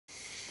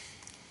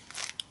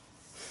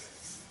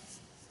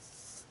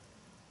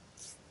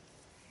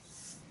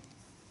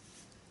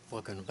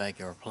Welcome to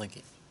Backyard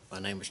Plinking. My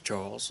name is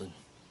Charles, and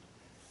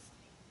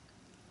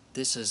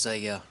this is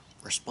a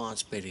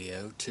response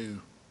video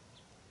to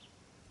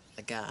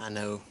a guy I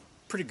know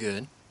pretty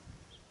good.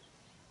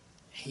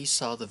 He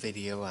saw the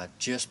video I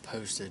just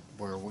posted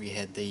where we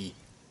had the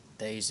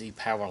Daisy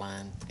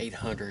Powerline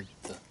 800,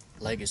 the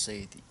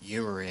Legacy, the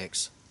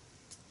UMAREX,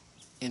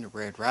 and the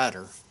Red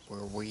Ryder,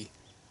 where we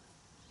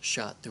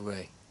shot through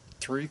a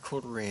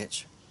 3/4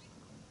 inch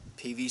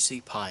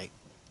PVC pipe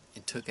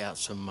and took out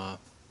some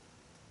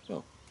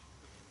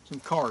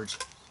cards.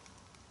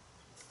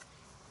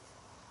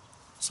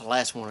 It's the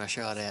last one I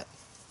shot at.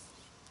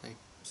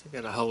 See,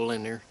 got a hole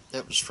in there.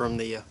 That was from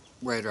the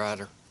Red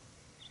Ryder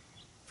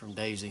from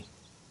Daisy.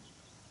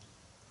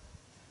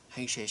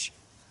 He says,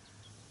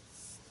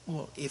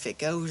 well, if it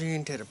goes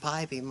into the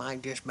pipe, it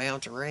might just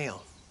bounce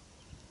around.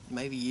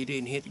 Maybe you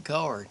didn't hit the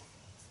card.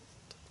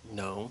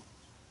 No,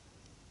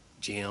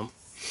 Jim.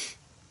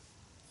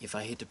 If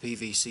I hit the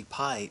PVC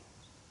pipe,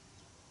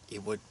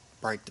 it would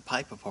break the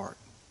pipe apart.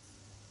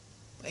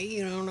 Well,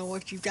 you don't know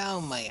what you're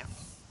talking about.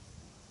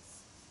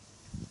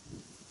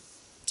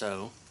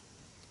 So,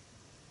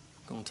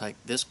 I'm going to take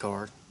this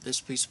card,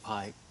 this piece of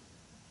pipe,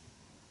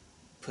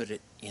 put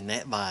it in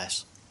that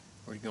vise.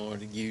 We're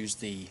going to use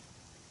the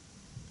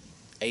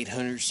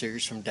 800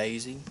 series from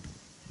Daisy,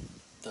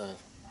 the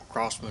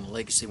Crosman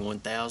Legacy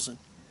 1000,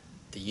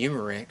 the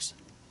UMAREX,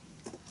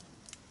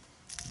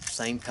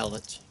 same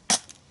pellets.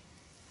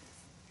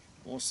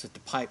 We'll set the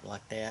pipe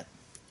like that.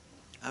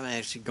 I'm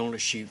actually going to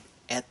shoot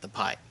at the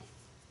pipe.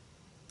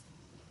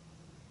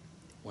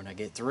 When I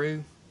get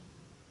through,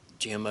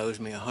 Jim owes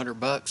me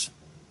 $100,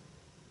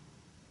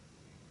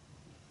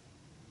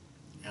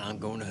 and I'm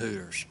going to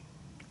Hooters.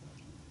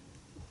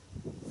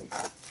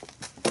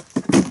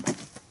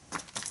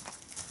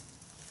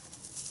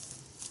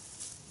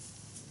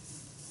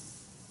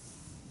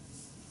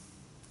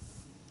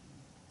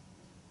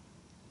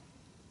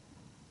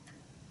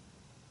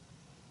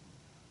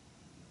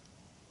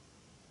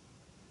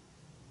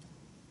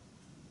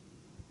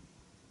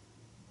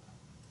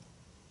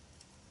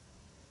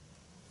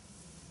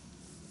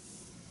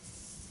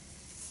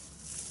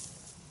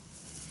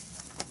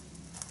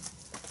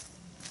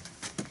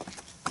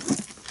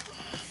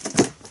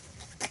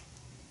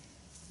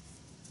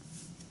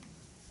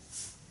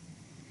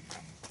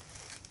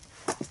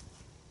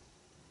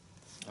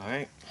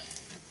 Alright,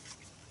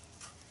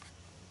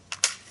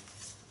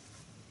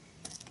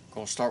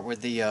 going to start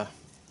with the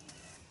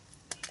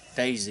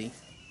Daisy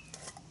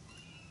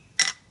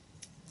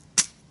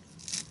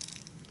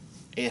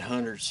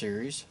 800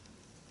 series.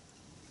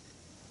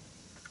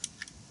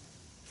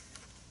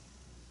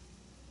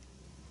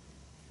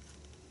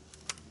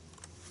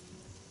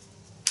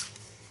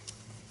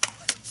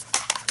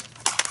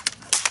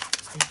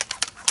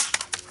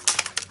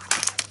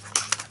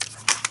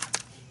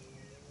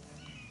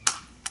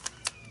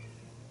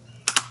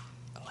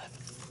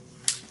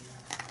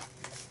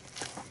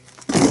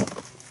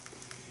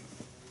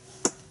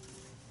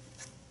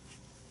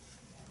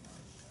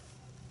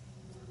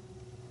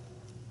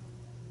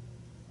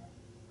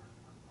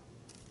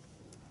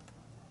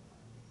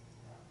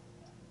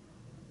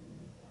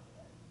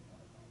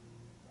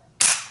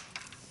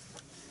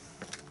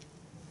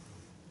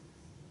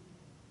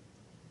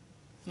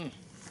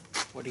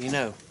 What do you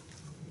know?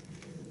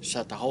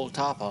 Shut the whole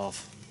top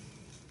off.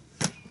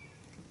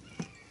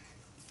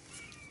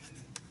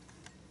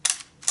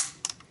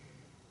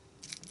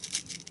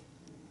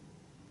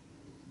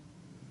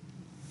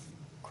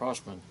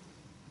 Crosman.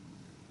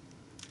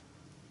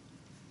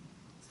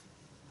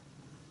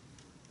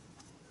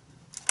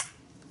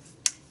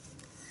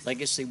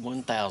 Legacy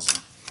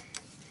 1000.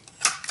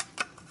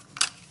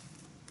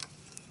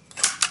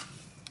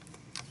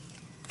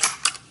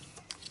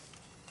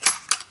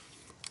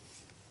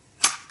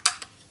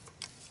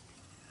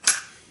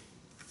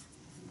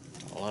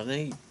 All I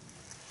need.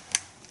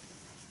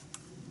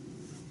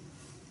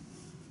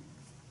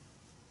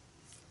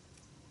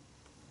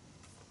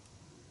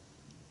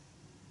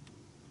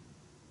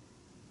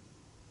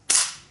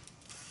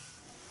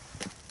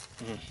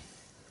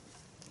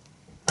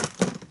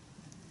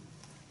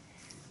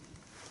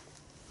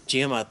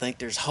 Jim, I think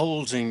there's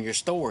holes in your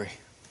story.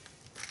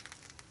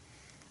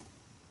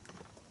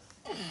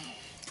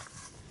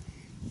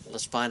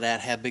 Let's find out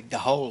how big the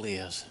hole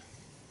is.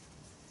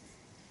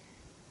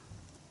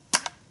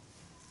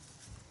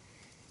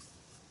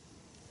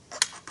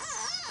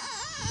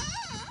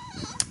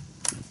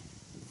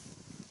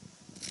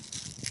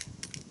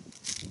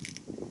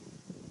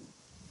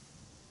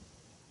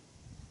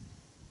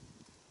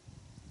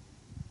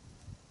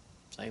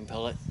 Same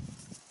pellet.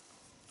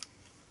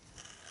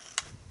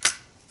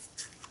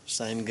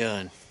 Same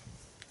gun.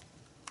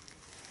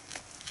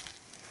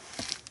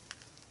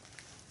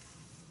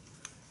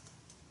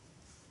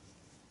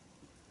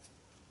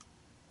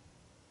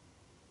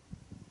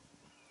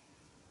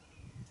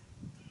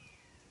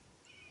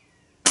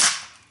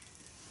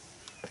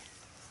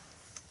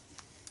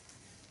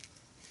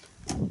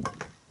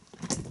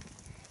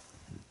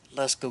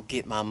 Let's go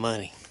get my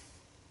money.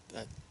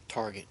 That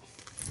target.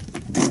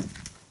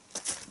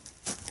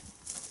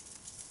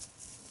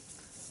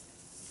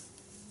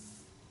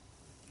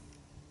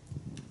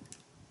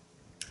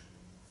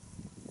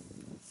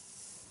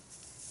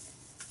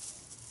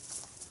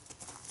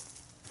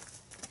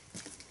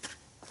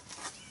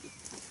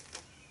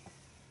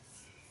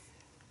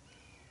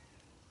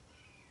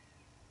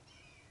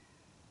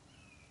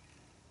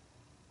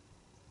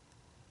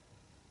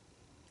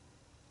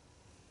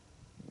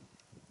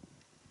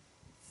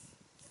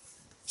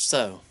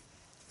 So,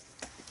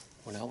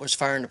 when I was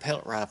firing the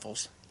pellet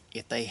rifles,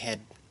 if they had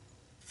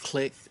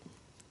clicked,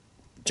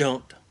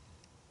 jumped,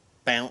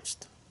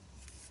 bounced,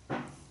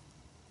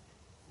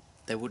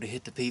 they would have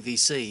hit the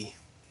PVC,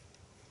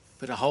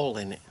 put a hole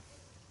in it.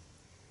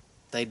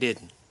 They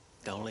didn't.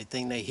 The only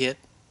thing they hit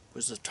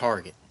was the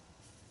target.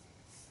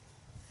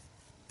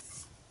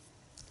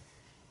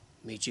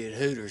 Meet you at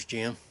Hooters,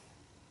 Jim.